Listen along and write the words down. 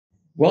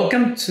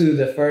Welcome to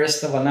the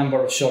first of a number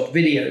of short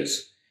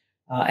videos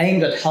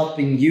aimed at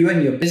helping you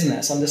and your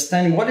business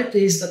understand what it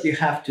is that you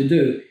have to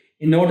do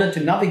in order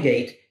to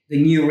navigate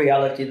the new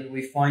reality that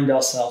we find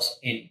ourselves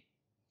in.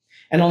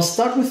 And I'll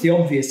start with the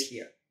obvious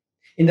here.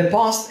 In the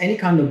past, any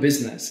kind of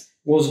business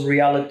was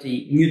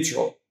reality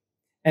neutral.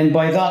 And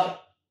by that,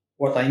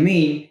 what I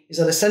mean is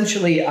that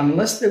essentially,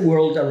 unless the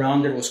world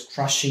around it was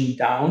crashing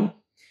down,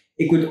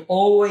 it could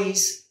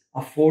always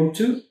afford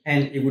to,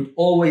 and it would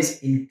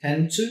always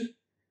intend to,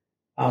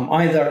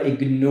 either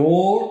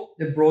ignore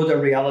the broader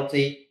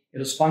reality it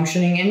was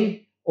functioning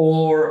in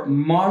or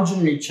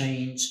marginally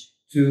change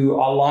to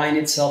align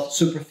itself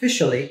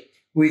superficially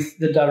with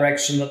the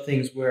direction that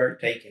things were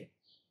taking.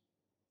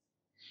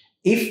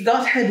 If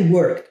that had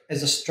worked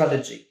as a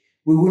strategy,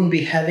 we wouldn't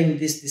be having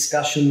this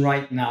discussion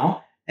right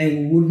now, and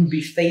we wouldn't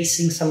be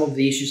facing some of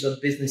the issues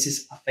that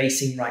businesses are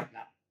facing right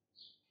now.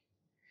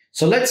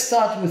 So let's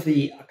start with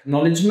the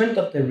acknowledgement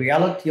that the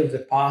reality of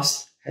the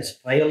past has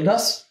failed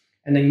us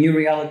and a new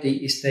reality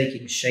is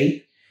taking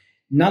shape.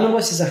 None of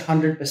us is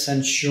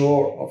 100%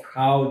 sure of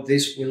how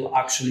this will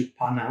actually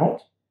pan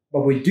out,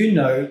 but we do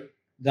know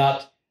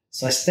that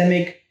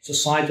systemic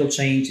societal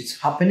change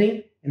is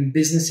happening and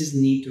businesses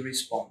need to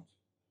respond.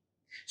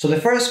 So the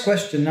first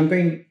question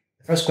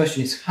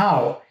is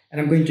how,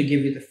 and I'm going to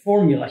give you the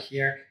formula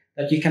here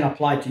that you can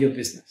apply to your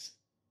business.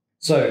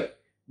 So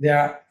there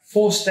are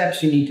 4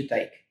 steps you need to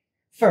take.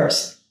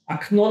 First,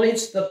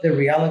 acknowledge that the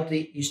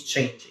reality is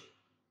changing.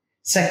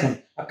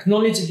 Second,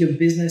 acknowledge that your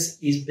business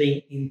is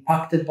being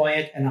impacted by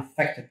it and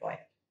affected by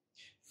it.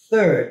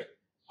 Third,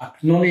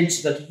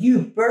 acknowledge that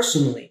you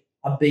personally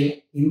are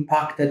being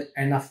impacted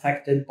and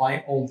affected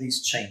by all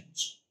this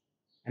change.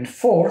 And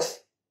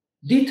fourth,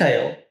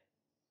 detail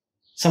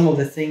some of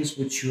the things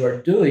which you are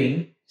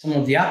doing, some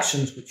of the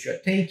actions which you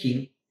are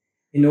taking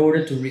in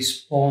order to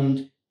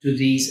respond to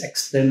these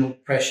external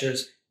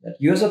pressures that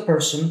you as a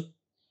person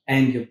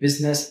and your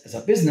business as a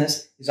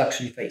business is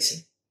actually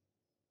facing.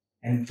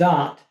 And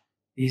that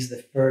is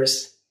the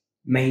first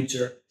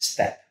major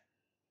step.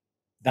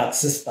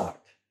 That's the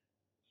start.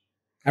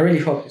 I really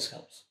hope this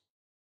helps.